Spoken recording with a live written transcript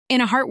In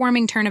a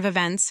heartwarming turn of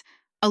events,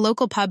 a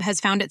local pub has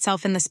found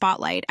itself in the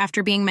spotlight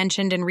after being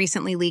mentioned in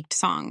recently leaked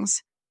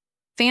songs.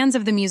 Fans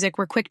of the music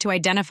were quick to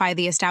identify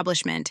the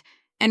establishment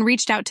and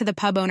reached out to the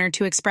pub owner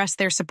to express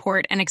their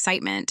support and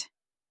excitement.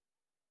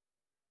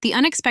 The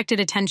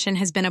unexpected attention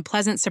has been a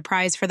pleasant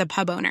surprise for the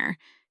pub owner,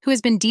 who has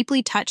been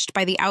deeply touched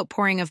by the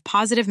outpouring of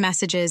positive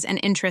messages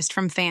and interest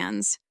from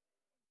fans.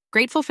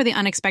 Grateful for the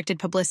unexpected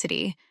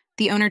publicity,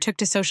 the owner took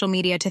to social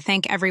media to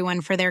thank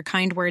everyone for their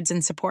kind words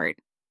and support.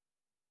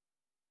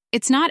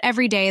 It's not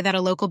every day that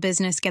a local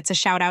business gets a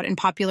shout-out in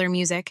popular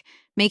music,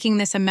 making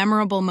this a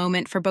memorable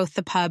moment for both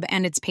the pub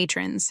and its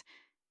patrons.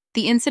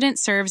 The incident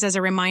serves as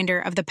a reminder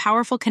of the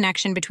powerful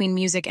connection between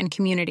music and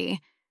community,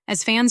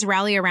 as fans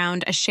rally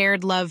around a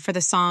shared love for the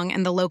song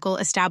and the local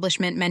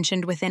establishment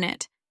mentioned within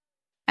it.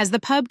 As the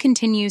pub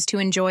continues to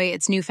enjoy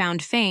its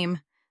newfound fame,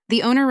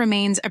 the owner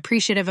remains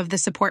appreciative of the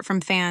support from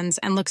fans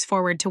and looks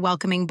forward to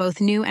welcoming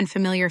both new and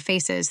familiar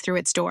faces through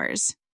its doors.